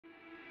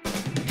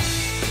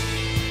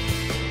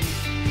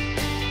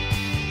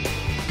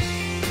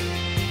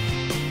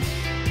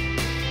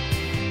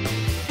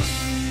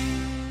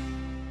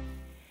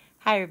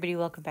Hi everybody,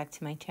 welcome back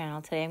to my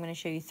channel. Today I'm going to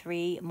show you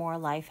 3 more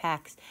life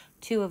hacks.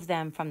 2 of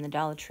them from the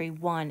Dollar Tree.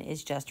 1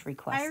 is just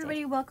requested. Hi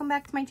everybody, welcome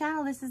back to my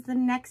channel. This is the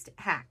next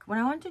hack. What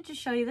I wanted to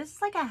show you, this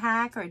is like a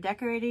hack or a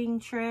decorating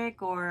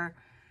trick or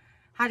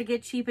how to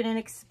get cheap and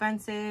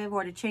inexpensive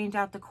or to change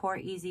out decor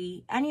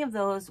easy. Any of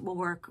those will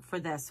work for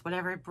this.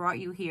 Whatever brought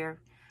you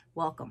here,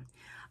 welcome.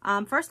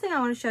 First thing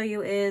I want to show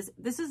you is,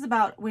 this is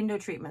about window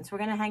treatments. We're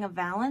going to hang a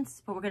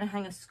valance, but we're going to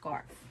hang a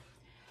scarf.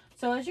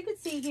 So as you can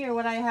see here,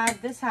 what I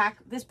had,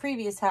 this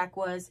previous hack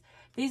was,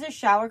 these are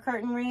shower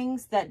curtain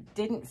rings that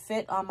didn't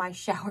fit on my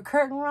shower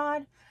curtain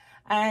rod.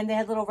 And they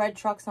had little red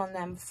trucks on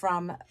them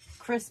from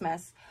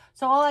Christmas.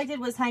 So all I did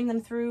was hang them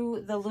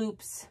through the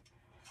loops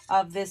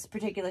of this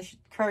particular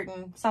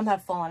curtain. Some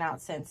have fallen out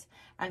since,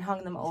 and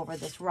hung them over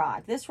this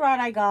rod. This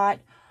rod I got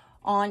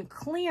on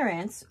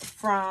clearance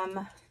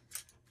from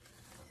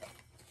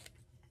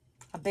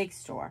a big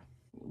store.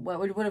 What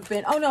would have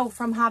been, oh no,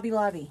 from Hobby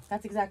Lobby.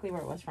 That's exactly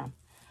where it was from.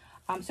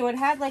 So it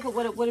had like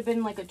what it would have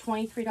been like a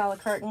 $23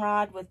 curtain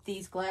rod with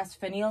these glass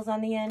finials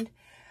on the end.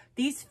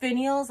 These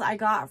finials I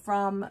got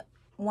from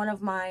one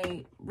of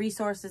my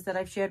resources that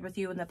I've shared with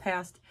you in the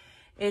past.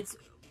 It's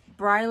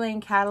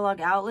Brilane Catalog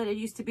Outlet, it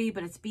used to be,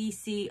 but it's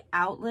BC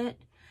Outlet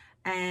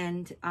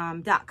and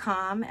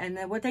 .com. And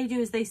then what they do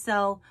is they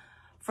sell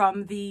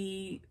from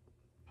the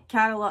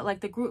catalog,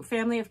 like the group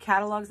family of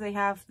catalogs they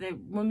have, the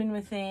Women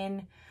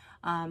Within,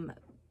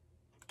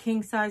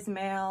 King Size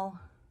Male.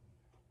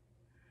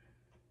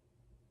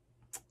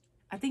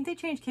 I think they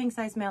changed King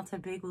Size Male to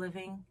Big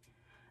Living.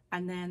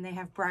 And then they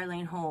have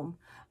Brilane Home,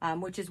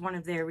 which is one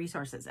of their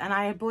resources. And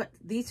I bought,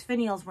 these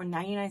finials were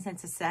 99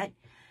 cents a set.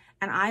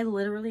 And I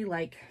literally,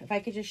 like, if I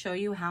could just show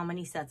you how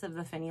many sets of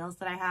the finials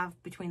that I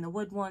have between the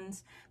wood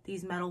ones,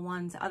 these metal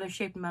ones, other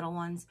shaped metal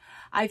ones.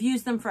 I've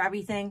used them for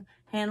everything.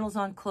 Handles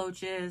on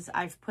cloches.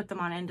 I've put them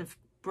on end of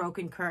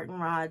broken curtain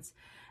rods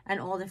and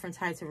all different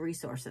types of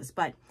resources.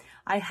 But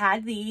I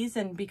had these,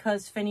 and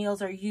because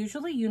finials are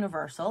usually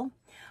universal,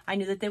 I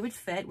knew that they would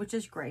fit, which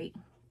is great.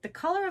 The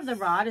color of the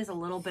rod is a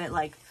little bit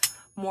like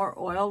more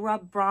oil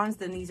rub bronze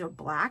than these are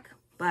black,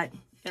 but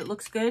it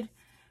looks good,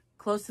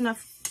 close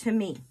enough to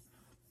me.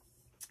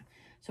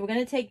 So we're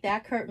going to take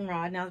that curtain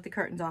rod, now that the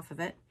curtain's off of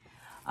it.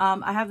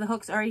 I have the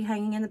hooks already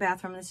hanging in the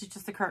bathroom. This is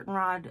just a curtain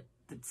rod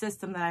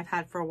system that I've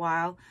had for a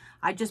while.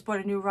 I just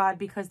bought a new rod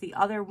because the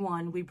other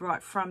one we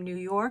brought from New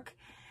York,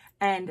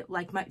 and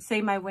like say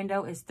my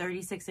window is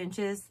 36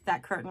 inches,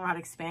 that curtain rod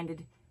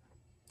expanded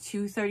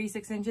to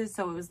 36 inches.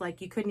 So it was like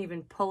you couldn't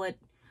even pull it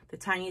the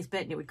tiniest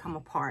bit and it would come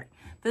apart.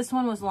 This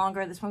one was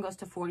longer. This one goes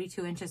to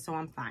 42 inches, so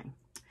I'm fine.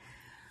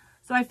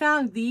 So I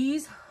found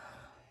these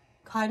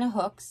kind of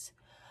hooks.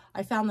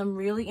 I found them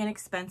really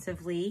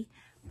inexpensively.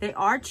 They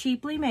are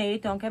cheaply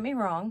made, don't get me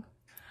wrong.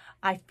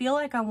 I feel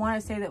like I want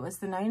to say that it was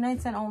the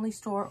 99-cent only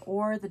store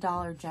or the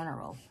Dollar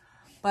General,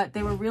 but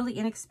they were really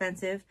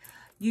inexpensive.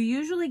 You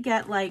usually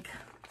get like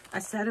a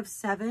set of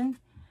 7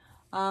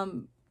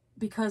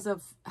 because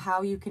of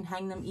how you can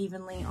hang them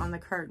evenly on the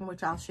curtain,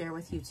 which I'll share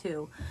with you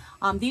too.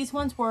 These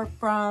ones were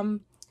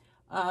from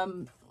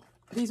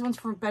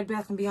Bed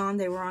Bath & Beyond.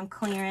 They were on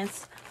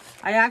clearance.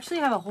 I actually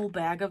have a whole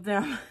bag of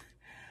them,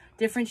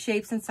 different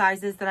shapes and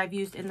sizes that I've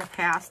used in the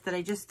past that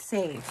I just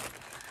saved.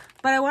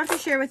 But I want to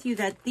share with you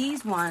that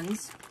these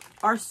ones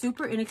are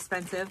super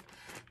inexpensive.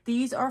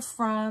 These are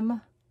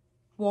from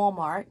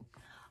Walmart.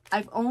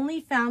 I've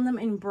only found them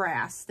in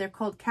brass. They're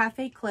called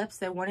Cafe Clips.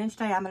 They're 1-inch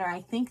diameter. I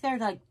think they're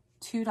like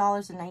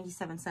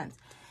 $2.97.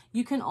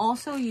 You can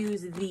also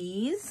use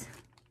these,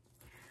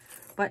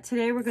 but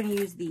today we're going to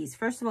use these.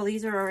 First of all,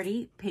 these are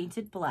already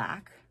painted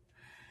black,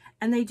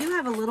 and they do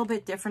have a little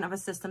bit different of a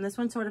system. This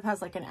one sort of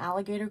has like an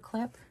alligator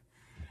clip,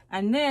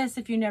 and this,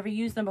 if you never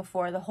used them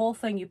before, the whole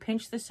thing, you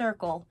pinch the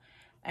circle,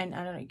 and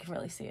I don't know, you can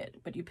really see it,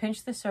 but you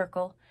pinch the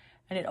circle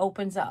and it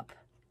opens up.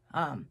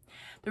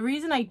 The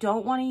reason I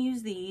don't want to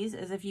use these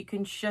is, if you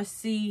can just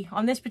see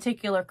on this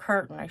particular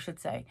curtain, I should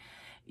say,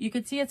 you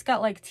can see it's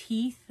got like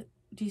teeth.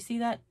 Do you see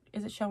that?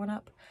 Is it showing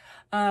up?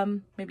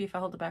 Maybe if I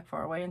hold it back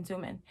far away and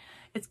zoom in.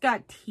 It's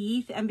got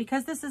teeth, and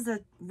because this is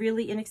a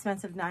really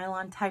inexpensive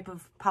nylon type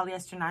of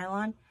polyester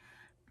nylon,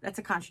 that's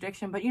a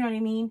contradiction, but you know what I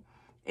mean?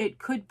 It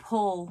could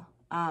pull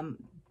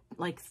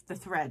like the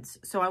threads.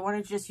 So I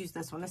wanted to just use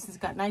this one. This has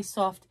got nice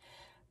soft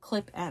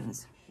clip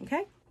ends.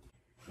 Okay.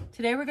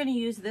 Today we're going to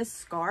use this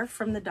scarf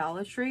from the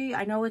Dollar Tree.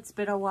 I know it's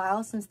been a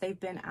while since they've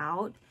been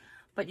out,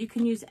 but you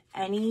can use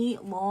any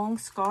long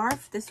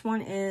scarf. This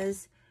one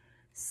is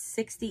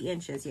 60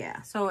 inches.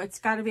 Yeah. So it's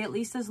got to be at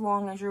least as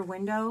long as your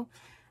window.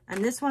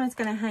 And this one is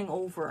going to hang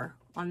over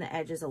on the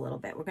edges a little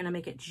bit. We're going to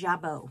make it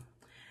jabot.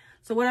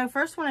 So what I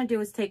first want to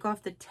do is take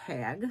off the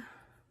tag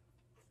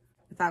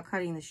without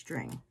cutting the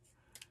string.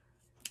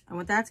 And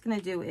what that's going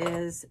to do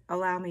is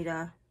allow me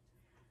to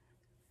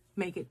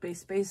make it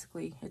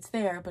basically, it's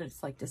there, but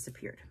it's like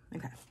disappeared.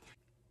 Okay.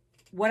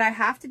 What I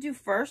have to do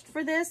first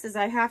for this is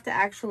I have to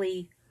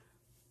actually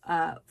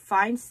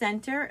find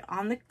center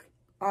on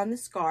the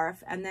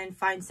scarf, and then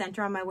find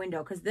center on my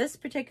window, because this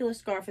particular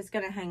scarf is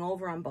going to hang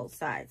over on both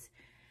sides.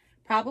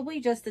 Probably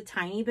just a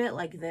tiny bit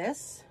like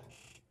this.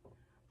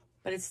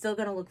 but it's still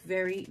gonna look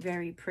very,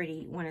 very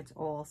pretty when it's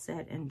all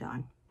said and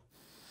done.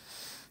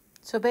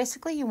 So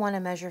basically you want to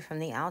measure from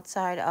the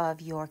outside of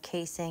your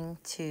casing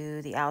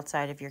to the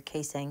outside of your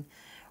casing.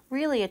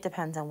 Really, it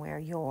depends on where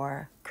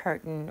your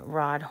curtain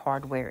rod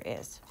hardware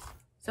is.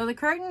 So the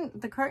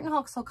curtain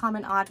hooks will come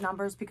in odd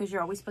numbers because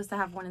you're always supposed to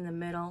have one in the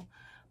middle,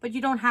 but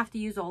you don't have to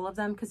use all of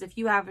them, because if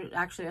you have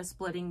actually a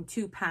splitting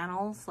 2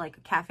 panels, like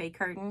a cafe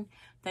curtain,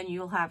 then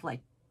you'll have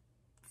like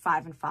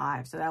 5 and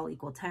 5, so that'll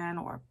equal 10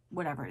 or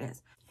whatever it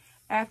is.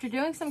 After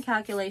doing some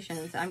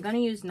calculations, I'm going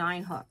to use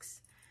 9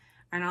 hooks,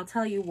 and I'll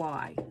tell you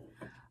why.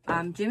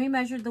 Jimmy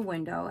measured the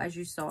window, as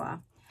you saw,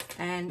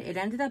 and it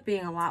ended up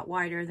being a lot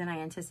wider than I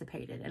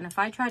anticipated. And if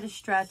I try to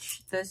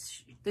stretch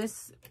this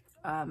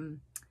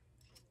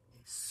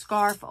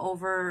scarf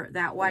over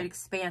that wide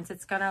expanse,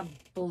 it's gonna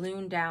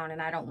balloon down,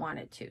 and I don't want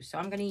it to. So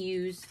I'm gonna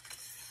use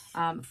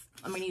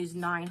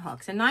 9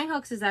 hooks, and 9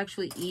 hooks is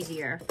actually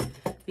easier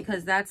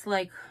because that's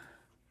like,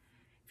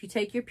 if you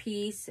take your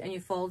piece and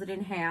you fold it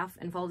in half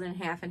and fold it in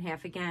half and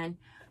half again,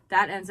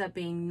 that ends up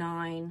being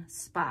 9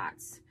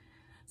 spots.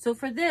 So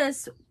for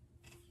this,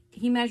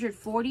 he measured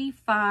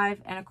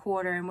 45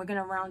 1/4, and we're going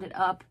to round it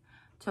up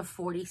to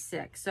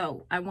 46.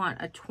 So I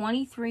want a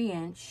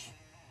 23-inch,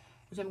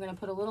 which I'm going to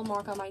put a little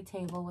mark on my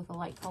table with a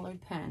light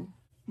colored pen.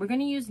 We're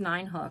going to use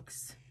 9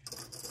 hooks.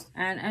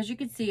 And as you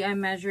can see, I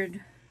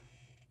measured,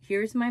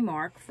 here's my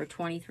mark for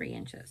 23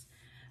 inches.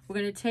 We're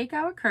going to take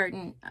our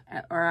curtain,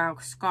 or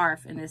our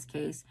scarf in this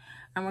case,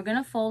 and we're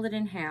going to fold it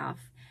in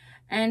half.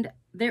 And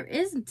there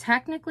is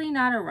technically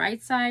not a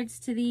right sides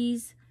to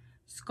these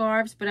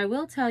scarves, but I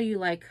will tell you,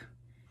 like,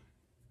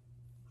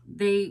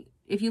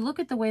 if you look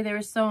at the way they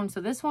were sewn, so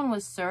this one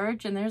was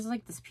serge, and there's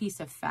like this piece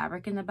of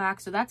fabric in the back,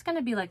 so that's going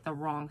to be like the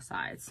wrong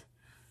sides.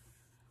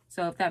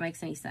 So if that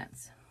makes any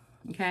sense,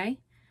 okay?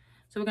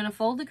 So we're going to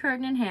fold the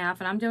curtain in half,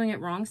 and I'm doing it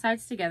wrong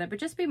sides together, but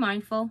just be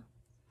mindful.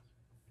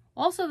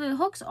 Also, the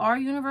hooks are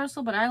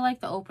universal, but I like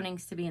the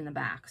openings to be in the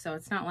back, so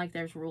it's not like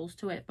there's rules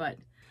to it, but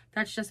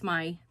that's just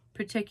my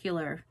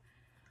particular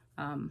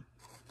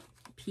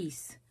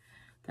piece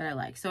that I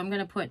like. So I'm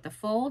going to put the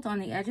fold on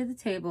the edge of the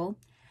table,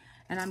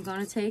 and I'm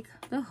going to take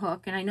the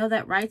hook, and I know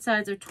that right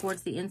sides are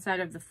towards the inside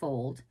of the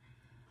fold.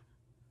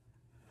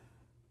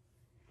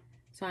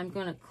 So I'm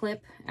going to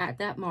clip at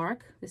that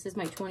mark. This is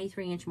my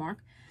 23-inch mark.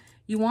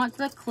 You want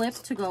the clip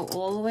to go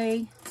all the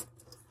way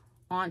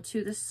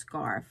onto the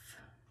scarf.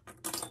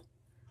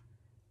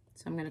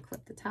 So I'm going to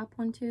clip the top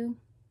one too.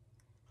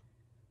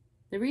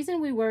 The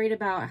reason we worried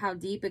about how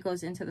deep it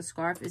goes into the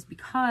scarf is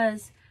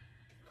because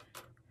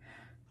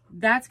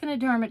that's going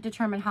to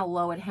determine how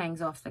low it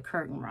hangs off the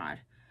curtain rod.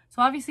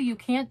 So obviously you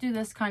can't do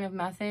this kind of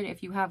method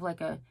if you have like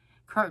a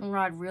curtain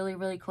rod really,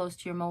 really close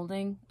to your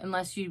molding,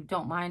 unless you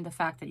don't mind the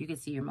fact that you can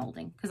see your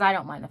molding, because I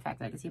don't mind the fact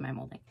that I can see my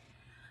molding.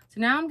 So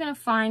now I'm going to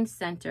find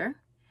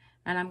center,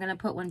 and I'm going to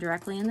put one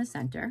directly in the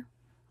center.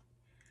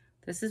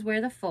 This is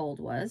where the fold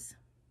was.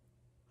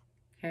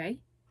 Okay.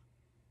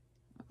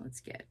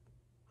 Let's get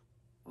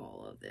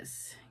all of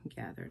this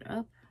gathered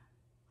up.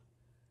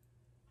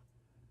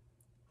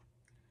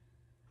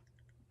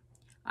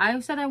 I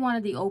said I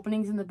wanted the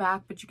openings in the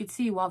back, but you could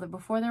see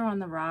before they're on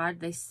the rod,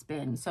 they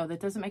spin. So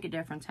that doesn't make a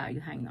difference how you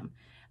hang them.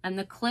 And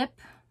the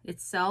clip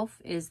itself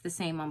is the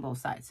same on both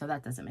sides. So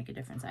that doesn't make a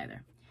difference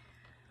either.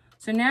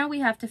 So now we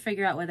have to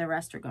figure out where the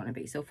rest are going to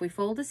be. So if we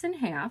fold this in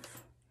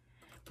half,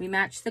 we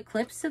match the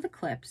clips to the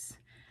clips.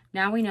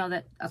 Now we know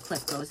that a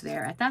clip goes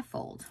there at that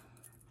fold.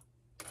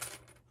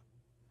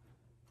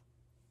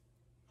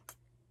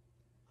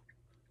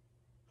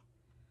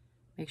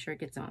 Make sure it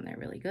gets on there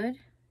really good.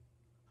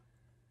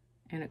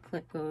 And a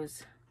clip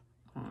goes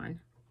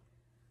on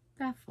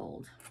that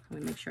fold.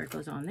 We make sure it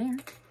goes on there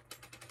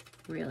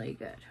really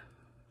good.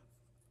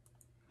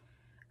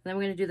 Then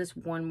we're going to do this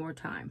one more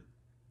time.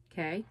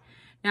 Okay.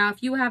 Now,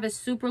 if you have a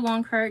super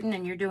long curtain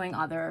and you're doing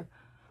other,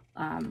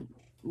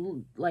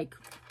 like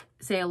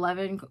say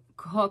 11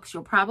 hooks,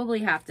 you'll probably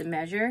have to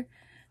measure.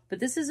 But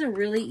this is a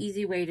really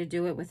easy way to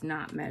do it with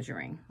not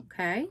measuring.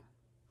 Okay.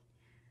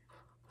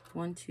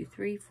 1, 2,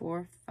 3,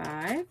 4,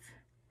 5.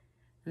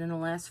 And then the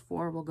last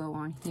 4 will go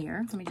on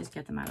here. Let me just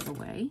get them out of the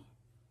way.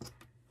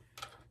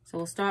 So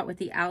we'll start with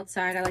the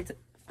outside. I like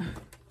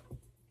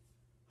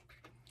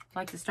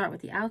to start with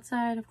the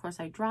outside. Of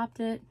course, I dropped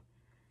it.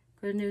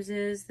 Good news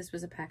is this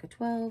was a pack of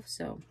 12.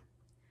 So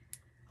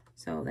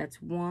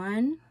that's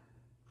 1.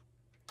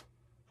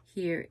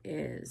 Here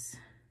is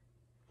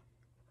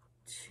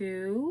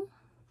 2.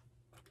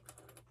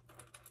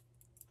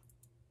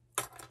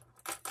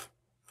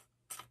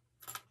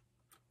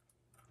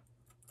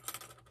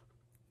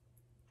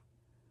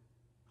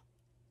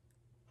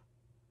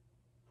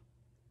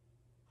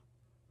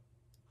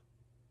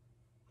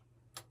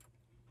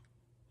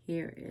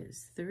 Here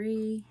is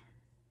 3.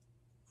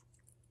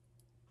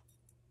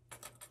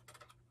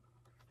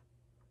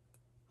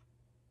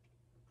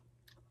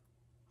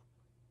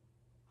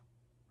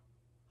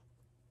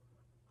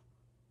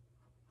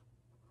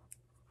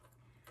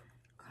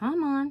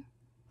 Come on.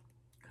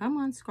 Come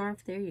on,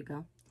 scarf. There you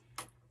go.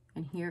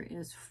 And here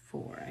is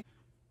 4.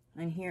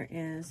 And here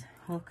is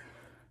hook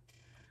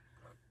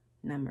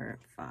number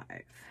 5.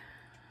 Let's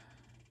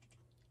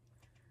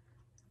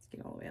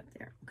get all the way up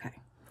there. Okay.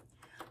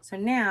 So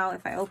now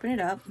if I open it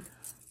up,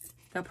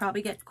 they'll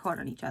probably get caught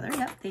on each other.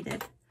 Yep, they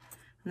did.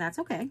 And that's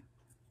okay.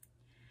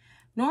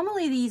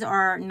 Normally these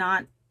are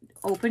not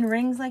open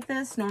rings like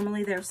this.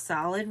 Normally they're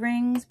solid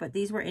rings, but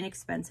these were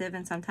inexpensive,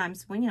 and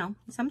sometimes when, you know,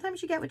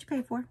 sometimes you get what you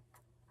pay for.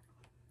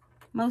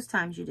 Most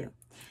times you do.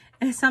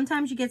 And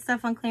sometimes you get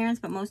stuff on clearance,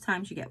 but most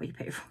times you get what you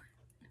pay for.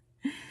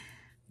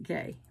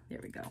 Okay, there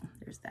we go.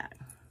 There's that.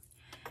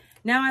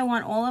 Now I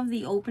want all of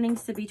the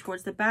openings to be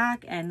towards the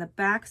back, and the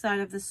back side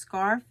of the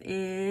scarf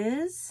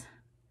is,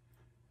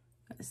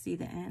 gotta see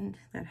the end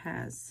that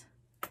has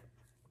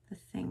the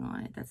thing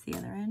on it. That's the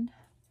other end.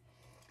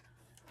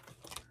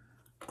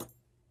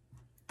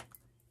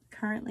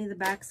 Currently the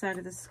back side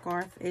of the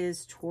scarf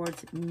is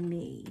towards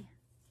me.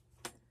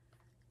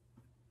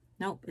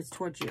 Nope, it's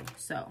towards you.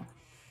 So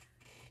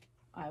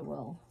I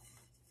will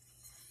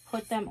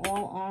put them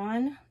all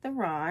on the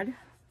rod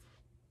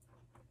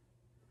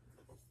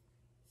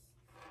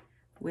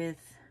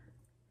with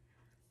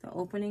the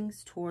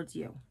openings towards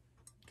you.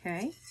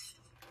 Okay?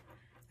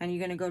 And you're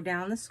going to go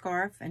down the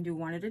scarf and do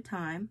one at a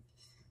time.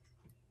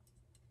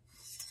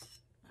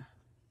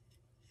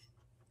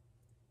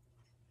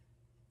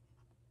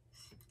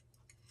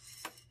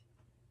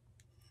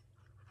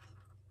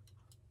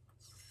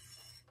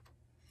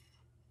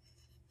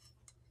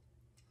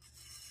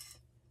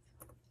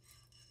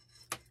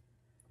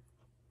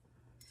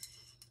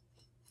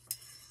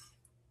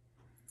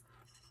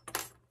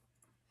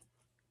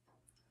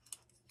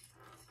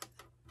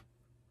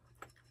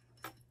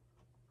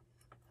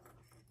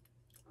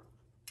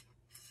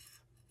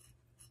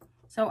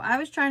 So I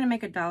was trying to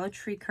make a Dollar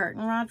Tree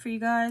curtain rod for you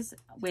guys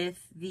with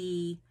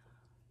the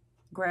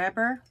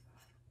grabber,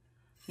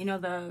 you know,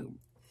 the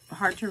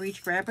hard to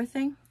reach grabber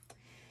thing,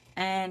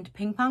 and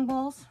ping pong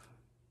balls,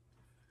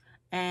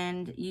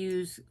 and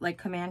use like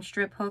command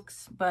strip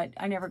hooks, but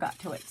I never got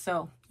to it.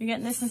 So you're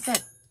getting this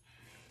instead.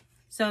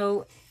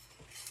 So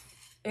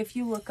if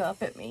you look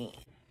up at me,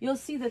 you'll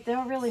see that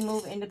they'll really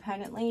move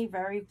independently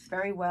very,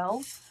 very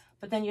well.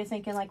 But then you're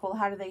thinking like, well,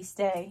 how do they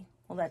stay?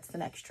 Well, that's the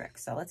next trick.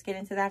 So let's get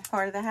into that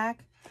part of the hack,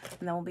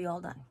 and then we'll be all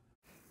done.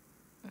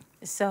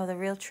 So the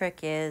real trick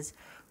is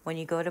when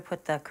you go to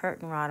put the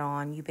curtain rod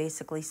on, you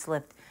basically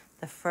slip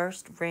the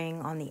first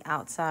ring on the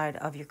outside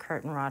of your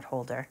curtain rod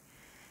holder.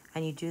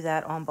 And you do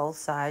that on both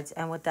sides.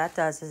 And what that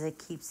does is it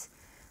keeps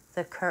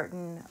the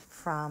curtain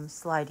from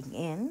sliding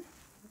in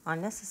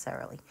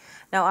unnecessarily.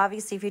 Now,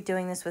 obviously, if you're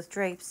doing this with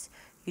drapes,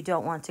 you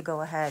don't want to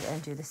go ahead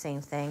and do the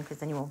same thing, because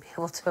then you won't be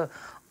able to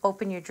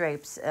open your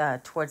drapes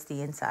towards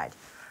the inside.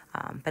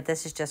 But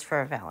this is just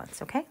for a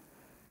balance, okay?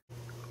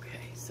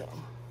 Okay, so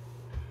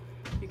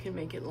you can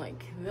make it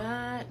like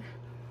that,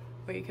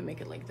 or you can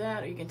make it like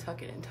that, or you can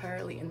tuck it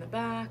entirely in the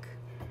back.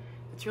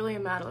 It's really a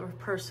matter of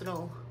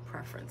personal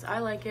preference. I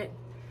like it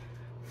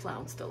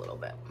flounced a little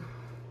bit.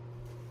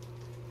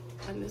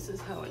 And this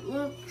is how it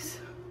looks.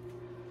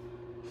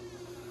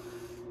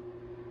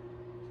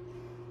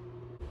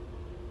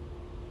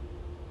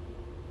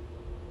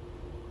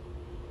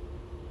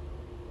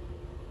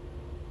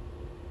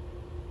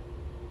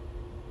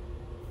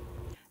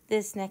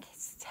 This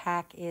next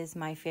hack is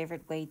my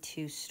favorite way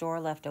to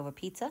store leftover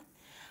pizza.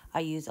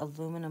 I use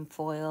aluminum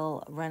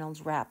foil.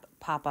 Reynolds wrap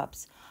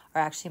pop-ups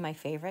are actually my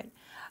favorite.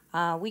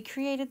 We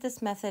created this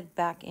method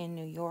back in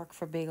New York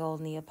for big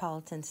old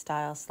Neapolitan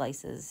style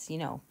slices. You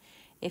know,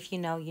 if you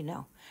know, you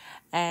know.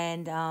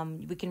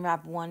 And we can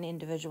wrap one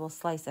individual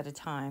slice at a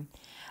time.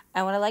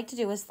 And what I like to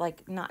do is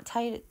like not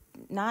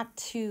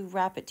to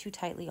wrap it too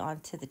tightly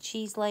onto the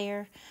cheese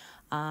layer,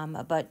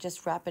 but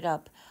just wrap it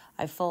up.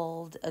 I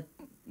fold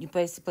you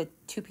basically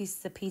put 2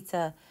 pieces of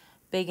pizza,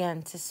 big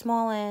end to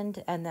small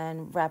end, and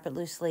then wrap it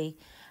loosely,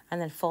 and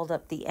then fold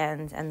up the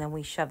ends, and then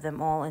we shove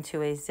them all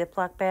into a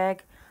Ziploc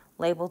bag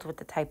labeled with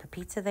the type of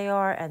pizza they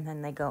are, and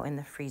then they go in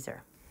the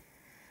freezer.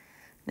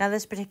 Now,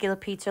 this particular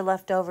pizza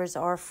leftovers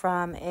are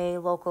from a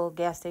local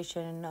gas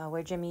station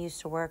where Jimmy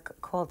used to work,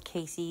 called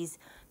Casey's.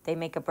 They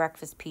make a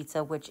breakfast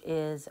pizza, which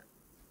is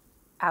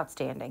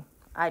outstanding,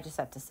 I just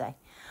have to say.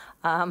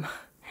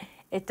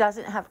 It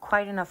doesn't have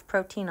quite enough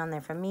protein on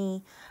there for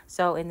me,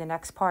 so in the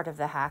next part of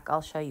the hack,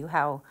 I'll show you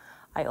how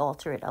I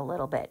alter it a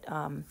little bit.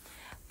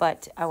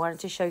 But I wanted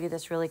to show you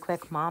this really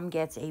quick. Mom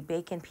gets a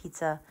bacon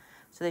pizza,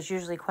 so there's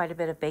usually quite a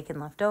bit of bacon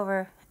left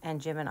over,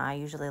 and Jim and I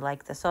usually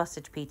like the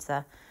sausage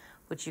pizza,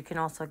 which you can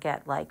also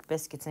get like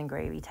biscuits and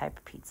gravy type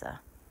of pizza.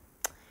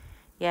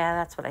 Yeah,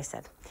 that's what I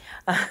said.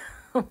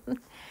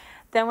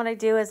 Then what I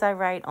do is I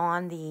write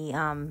on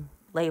the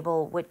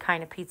label what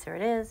kind of pizza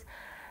it is.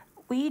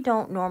 We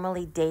don't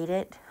normally date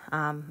it.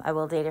 I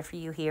will date it for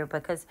you here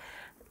because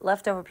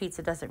leftover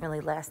pizza doesn't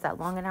really last that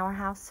long in our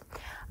house.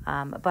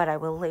 But I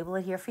will label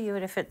it here for you.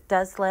 And if it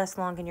does last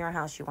long in your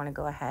house, you want to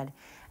go ahead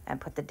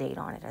and put the date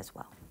on it as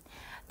well.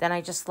 Then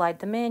I just slide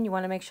them in. You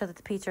want to make sure that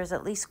the pizza is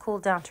at least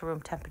cooled down to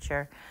room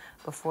temperature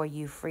before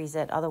you freeze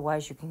it.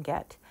 Otherwise, you can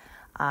get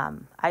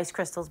Ice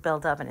crystals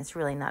build up and it's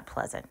really not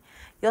pleasant.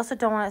 You also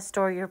don't want to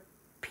store your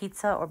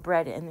pizza or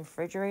bread in the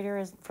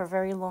refrigerator for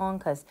very long,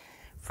 because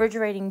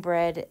refrigerating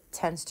bread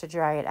tends to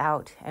dry it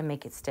out and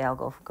make it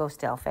stale, go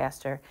stale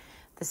faster.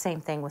 The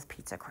same thing with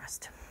pizza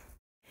crust.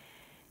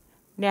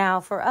 Now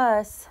for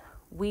us,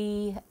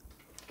 we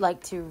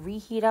like to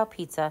reheat our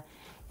pizza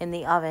in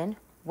the oven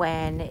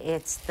when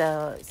it's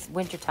the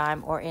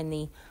wintertime, or in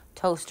the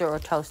toaster or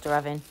toaster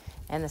oven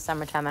in the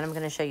summertime. And I'm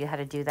going to show you how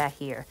to do that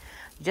here.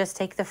 Just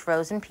take the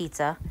frozen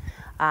pizza.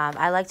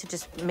 I like to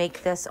just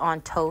make this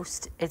on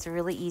toast. It's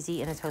really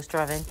easy in a toaster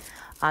oven.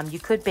 You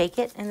could bake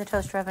it in the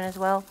toaster oven as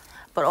well,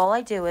 but all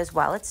I do is,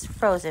 while it's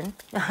frozen,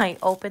 I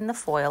open the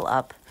foil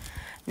up.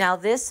 Now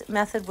this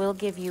method will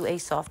give you a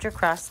softer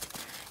crust.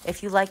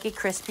 If you like a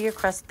crispier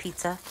crust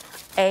pizza,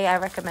 I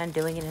recommend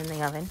doing it in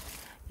the oven.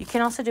 You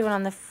can also do it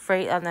on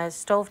the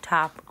stove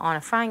top on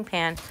a frying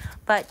pan,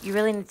 but you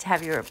really need to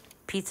have your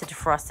pizza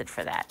defrosted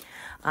for that.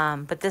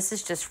 But this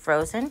is just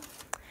frozen.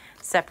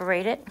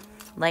 Separate it,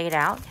 lay it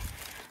out,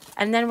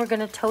 and then we're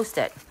going to toast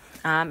it.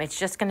 It's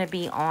just going to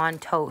be on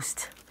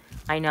toast.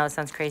 I know it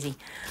sounds crazy.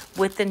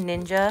 With the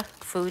Ninja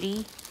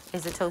Foodie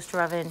is a toaster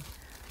oven,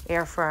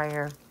 air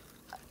fryer,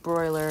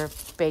 broiler,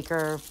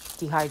 baker,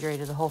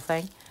 dehydrator, the whole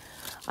thing.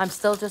 I'm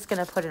still just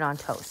going to put it on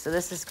toast. So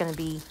this is going to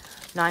be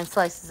 9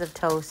 slices of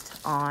toast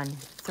on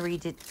 3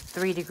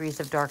 degrees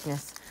of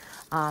darkness.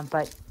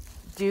 But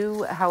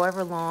do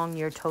however long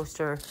your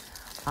toaster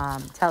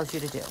tells you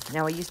to do.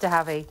 Now, I used to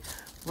have a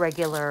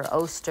regular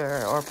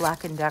Oster or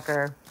Black &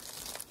 Decker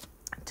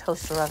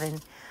toaster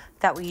oven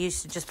that we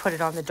used to just put it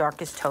on the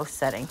darkest toast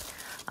setting.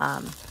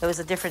 It was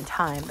a different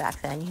time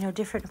back then,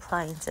 different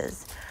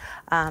appliances.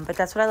 But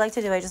that's what I like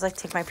to do. I just like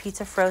to take my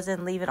pizza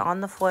frozen, leave it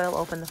on the foil,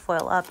 open the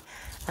foil up,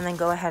 and then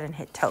go ahead and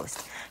hit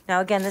toast. Now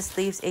again, this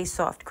leaves a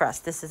soft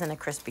crust. This isn't a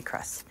crispy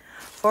crust.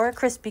 For a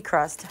crispy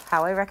crust,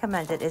 how I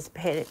recommend it is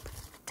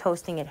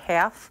toasting it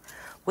half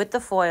with the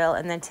foil,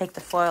 and then take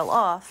the foil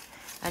off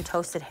and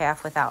toast it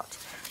half without.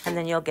 And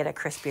then you'll get a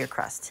crispier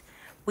crust.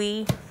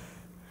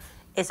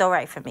 It's all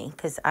right for me,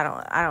 because I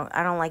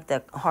don't like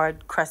the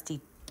hard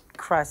crusty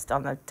crust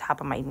on the top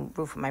of my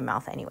roof of my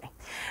mouth anyway.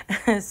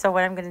 So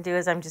what I'm going to do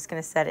is I'm just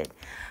going to set it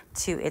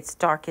to its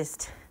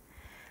darkest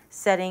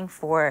setting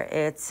for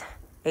its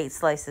 8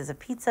 slices of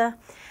pizza,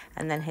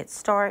 and then hit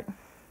start,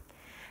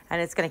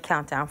 and it's going to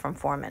count down from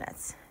 4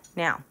 minutes.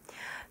 Now,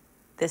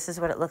 this is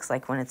what it looks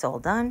like when it's all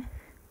done,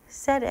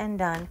 said and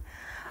done.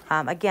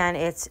 Again,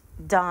 it's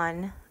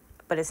done,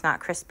 but it's not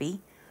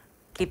crispy.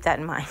 Keep that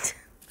in mind,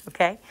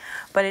 okay?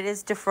 But it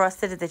is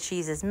defrosted, the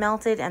cheese is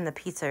melted, and the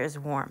pizza is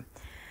warm.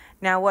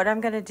 Now, what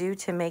I'm going to do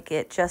to make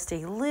it just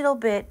a little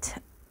bit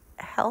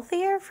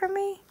healthier for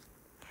me,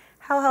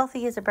 how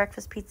healthy is a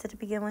breakfast pizza to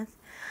begin with?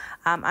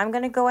 I'm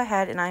going to go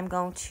ahead and I'm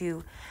going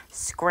to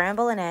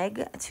scramble an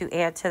egg to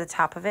add to the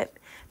top of it,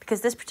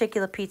 because this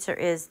particular pizza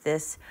is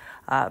this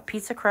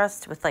pizza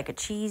crust with like a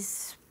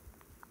cheese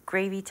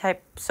gravy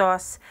type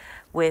sauce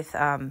with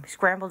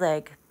scrambled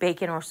egg,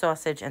 bacon or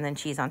sausage, and then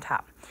cheese on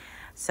top.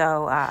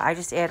 So I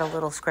just add a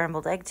little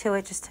scrambled egg to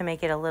it just to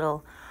make it a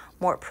little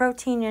more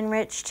protein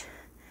enriched.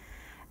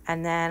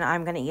 And then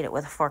I'm going to eat it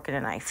with a fork and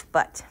a knife.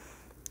 But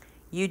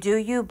you do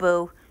you,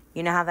 boo.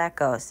 You know how that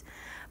goes.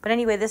 But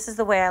anyway, this is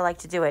the way I like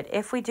to do it.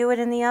 If we do it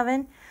in the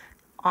oven,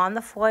 on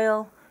the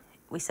foil,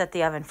 we set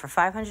the oven for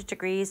 500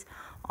 degrees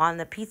on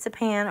the pizza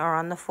pan or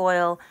on the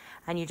foil,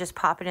 and you just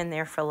pop it in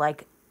there for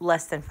like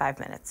less than 5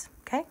 minutes,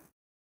 okay?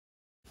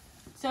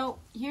 So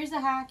here's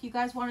a hack. You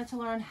guys wanted to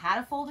learn how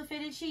to fold a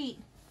fitted sheet.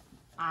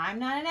 I'm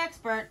not an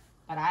expert,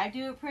 but I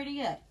do it pretty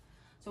good.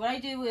 So what I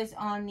do is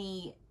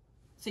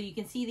so you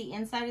can see the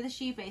inside of the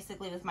sheet,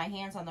 basically with my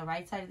hands on the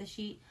right side of the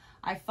sheet,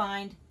 I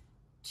find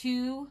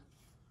 2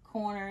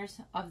 corners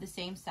of the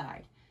same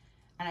side,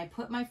 and I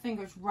put my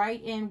fingers right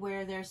in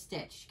where they're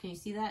stitched. Can you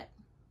see that?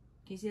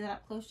 Can you see that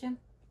up close, Jim?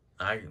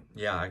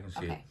 Yeah, I can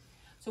see it.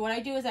 So what I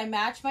do is I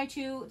match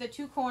the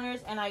 2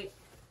 corners, and I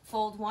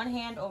fold one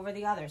hand over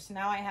the other. So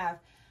now I have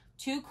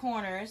 2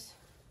 corners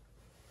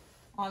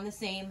on the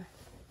same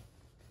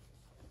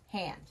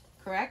hand,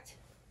 correct?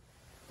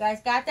 You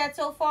guys got that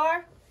so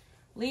far?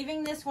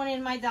 Leaving this one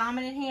in my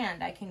dominant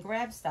hand, I can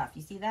grab stuff.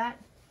 You see that?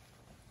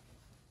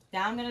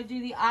 Now I'm going to do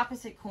the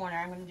opposite corner.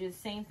 I'm going to do the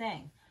same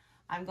thing.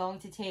 I'm going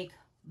to take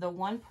the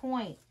 1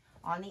 point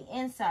on the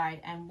inside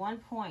and 1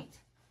 point.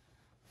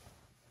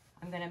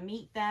 I'm going to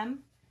meet them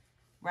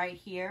right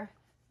here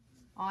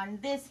on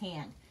this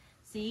hand.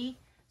 See?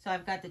 So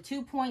I've got the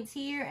 2 points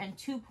here and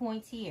 2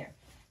 points here.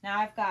 Now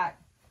I've got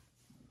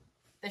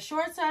the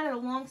short side or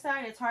the long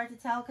side. It's hard to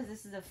tell because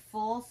this is a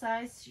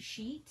full-size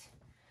sheet.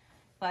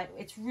 But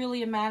it's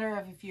really a matter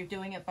of if you're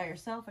doing it by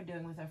yourself or doing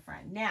it with a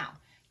friend. Now,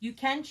 you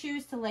can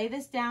choose to lay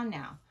this down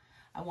now.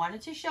 I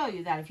wanted to show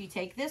you that if you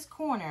take this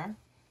corner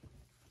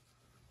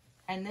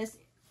and this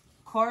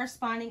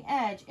corresponding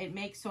edge, it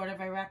makes sort of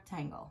a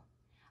rectangle.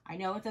 I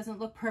know it doesn't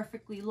look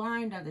perfectly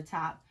lined on the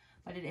top,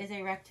 but it is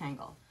a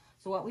rectangle.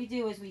 So what we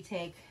do is we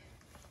take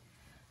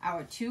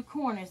our 2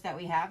 corners that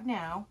we have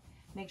now,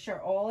 make sure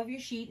all of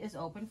your sheet is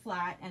open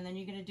flat, and then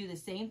you're going to do the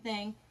same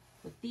thing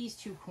with these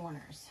two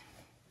corners.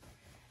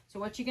 So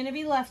what you're going to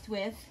be left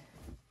with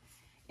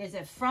is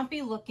a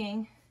frumpy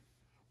looking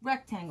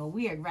rectangle.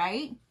 Weird,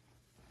 right?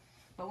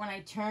 But when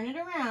I turn it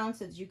around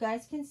so that you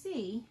guys can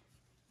see,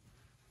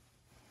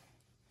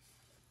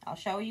 I'll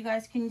show you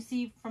guys can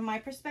see from my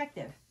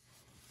perspective.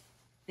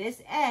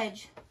 This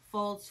edge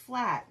folds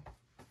flat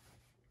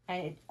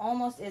and it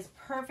almost is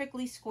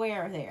perfectly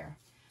square there.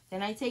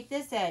 Then I take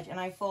this edge and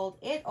I fold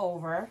it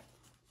over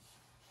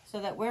so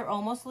that we're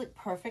almost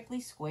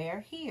perfectly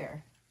square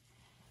here.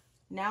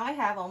 Now I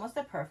have almost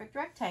a perfect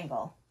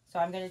rectangle. So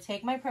I'm going to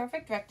take my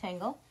perfect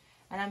rectangle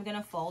and I'm going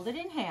to fold it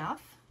in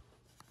half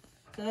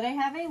so that I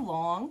have a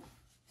long,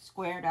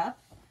 squared up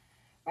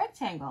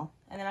rectangle.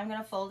 And then I'm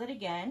going to fold it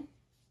again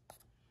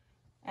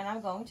and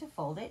I'm going to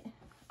fold it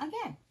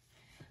again.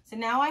 So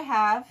now I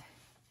have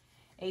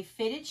a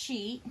fitted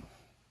sheet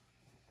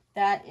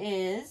that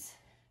is,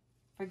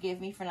 forgive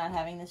me for not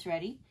having this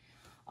ready,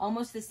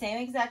 almost the same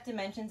exact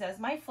dimensions as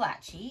my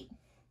flat sheet.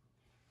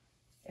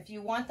 If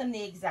you want them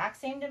the exact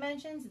same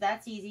dimensions,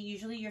 that's easy.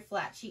 Usually your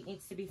flat sheet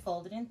needs to be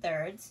folded in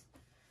thirds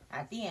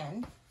at the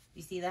end.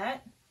 You see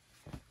that?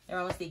 They're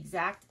almost the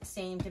exact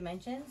same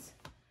dimensions.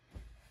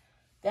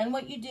 Then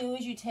what you do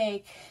is you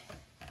take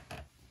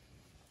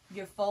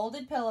your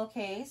folded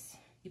pillowcase,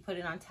 you put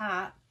it on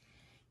top,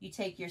 you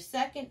take your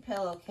second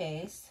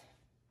pillowcase,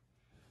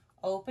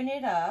 open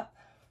it up.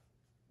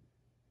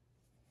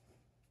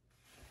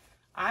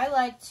 I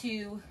like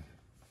to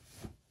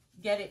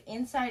get it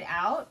inside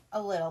out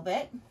a little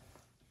bit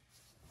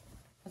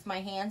with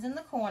my hands in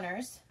the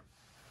corners.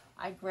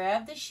 I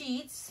grab the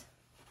sheets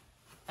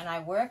and I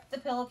work the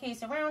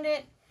pillowcase around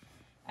it.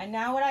 And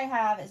now what I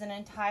have is an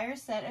entire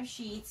set of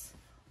sheets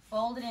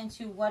folded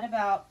into what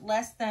about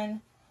less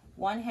than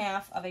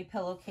 1/2 of a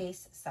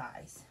pillowcase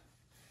size.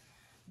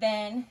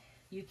 Then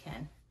you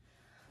can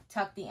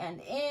tuck the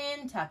end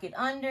in, tuck it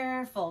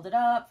under, fold it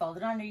up, fold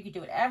it under. You can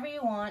do whatever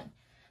you want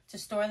to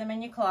store them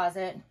in your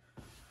closet.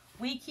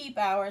 We keep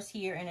ours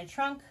here in a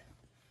trunk,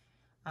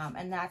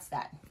 and that's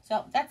that.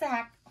 So that's a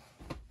hack.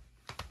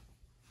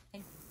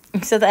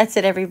 So that's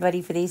it,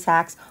 everybody, for these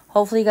hacks.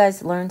 Hopefully you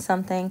guys learned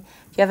something.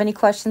 If you have any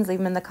questions, leave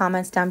them in the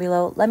comments down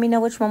below. Let me know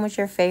which one was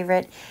your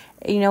favorite.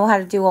 You know how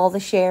to do all the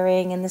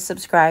sharing and the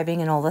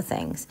subscribing and all the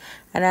things.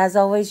 And as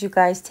always, you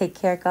guys take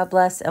care. God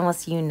bless, and we'll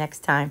see you next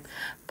time.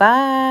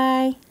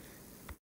 Bye.